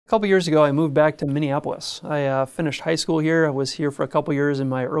couple years ago, I moved back to Minneapolis. I finished high school here. I was here for a couple years in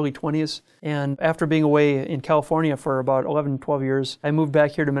my early 20s. And after being away in California for about 11, 12 years, I moved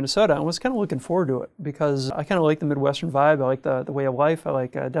back here to Minnesota and was kind of looking forward to it because I kind of like the Midwestern vibe. I like the way of life. I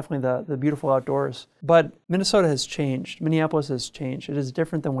like definitely the beautiful outdoors. But Minnesota has changed. Minneapolis has changed. It is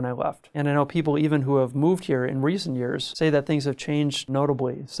different than when I left. And I know people even who have moved here in recent years say that things have changed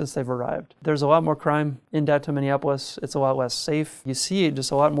notably since they've arrived. There's a lot more crime in downtown Minneapolis. It's a lot less safe. You see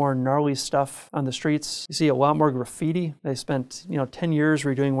just a lot more gnarly stuff on the streets. You see a lot more graffiti. They spent 10 years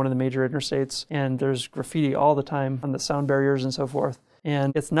redoing one of the major interstates, and there's graffiti all the time on the sound barriers and so forth.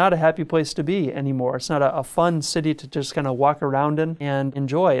 And it's not a happy place to be anymore. It's not a fun city to just kind of walk around in and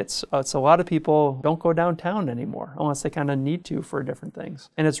enjoy. It's a lot of people don't go downtown anymore unless they kind of need to for different things.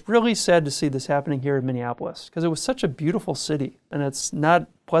 And it's really sad to see this happening here in Minneapolis because it was such a beautiful city and it's not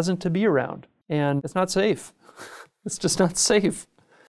pleasant to be around and it's not safe. It's just not safe.